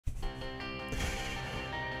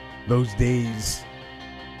Those days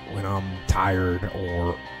when I'm tired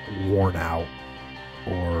or worn out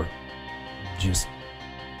or just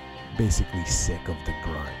basically sick of the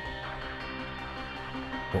grind.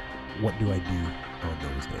 What do I do on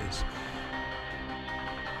those days?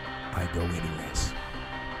 I go anyways.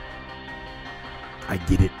 I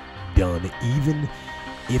get it done, even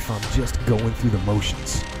if I'm just going through the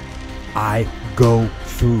motions. I go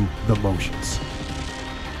through the motions.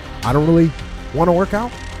 I don't really want to work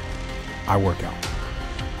out. I work out.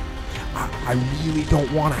 I really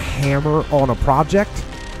don't want to hammer on a project.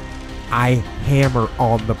 I hammer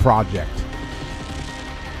on the project.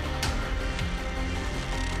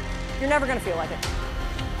 You're never going to feel like it.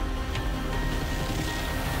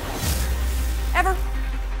 Ever.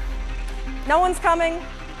 No one's coming.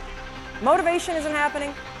 Motivation isn't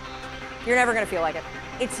happening. You're never going to feel like it.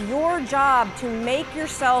 It's your job to make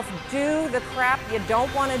yourself do the crap you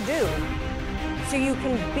don't want to do so you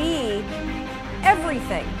can be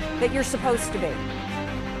everything that you're supposed to be.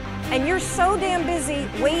 And you're so damn busy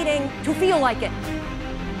waiting to feel like it.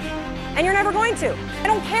 And you're never going to. I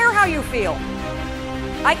don't care how you feel.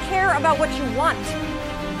 I care about what you want.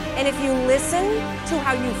 And if you listen to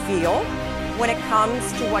how you feel when it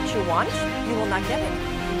comes to what you want, you will not get it.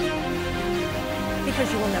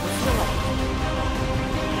 Because you will never feel it.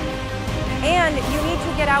 And you need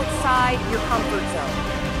to get outside your comfort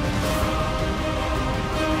zone.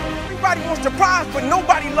 Everybody wants the prize, but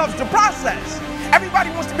nobody loves the process. Everybody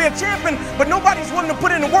wants to be a champion, but nobody's willing to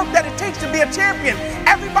put in the work that it takes to be a champion.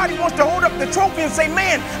 Everybody wants to hold up the trophy and say,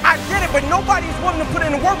 man, I did it, but nobody's willing to put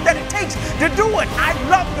in the work that it takes to do it. I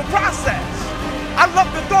love the process. I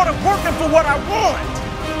love the thought of working for what I want.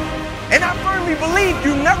 And I firmly believe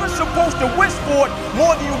you're never supposed to wish for it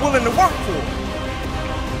more than you're willing to work for it.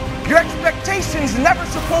 Your expectations never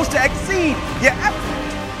supposed to exceed your effort.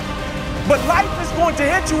 But life is going to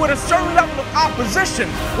hit you with a certain level of opposition.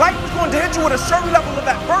 Life is going to hit you with a certain level of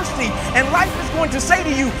adversity. And life is going to say to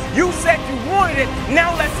you, you said you wanted it,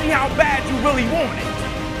 now let's see how bad you really want it.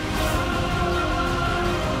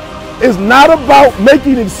 It's not about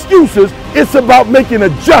making excuses, it's about making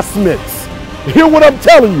adjustments. Hear what I'm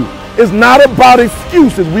telling you. It's not about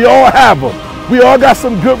excuses. We all have them. We all got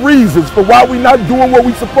some good reasons for why we're not doing what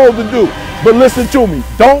we're supposed to do. But listen to me.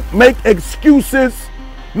 Don't make excuses.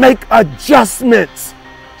 Make adjustments.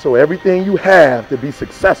 So everything you have to be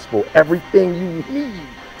successful, everything you need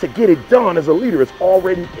to get it done as a leader is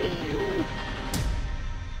already in you.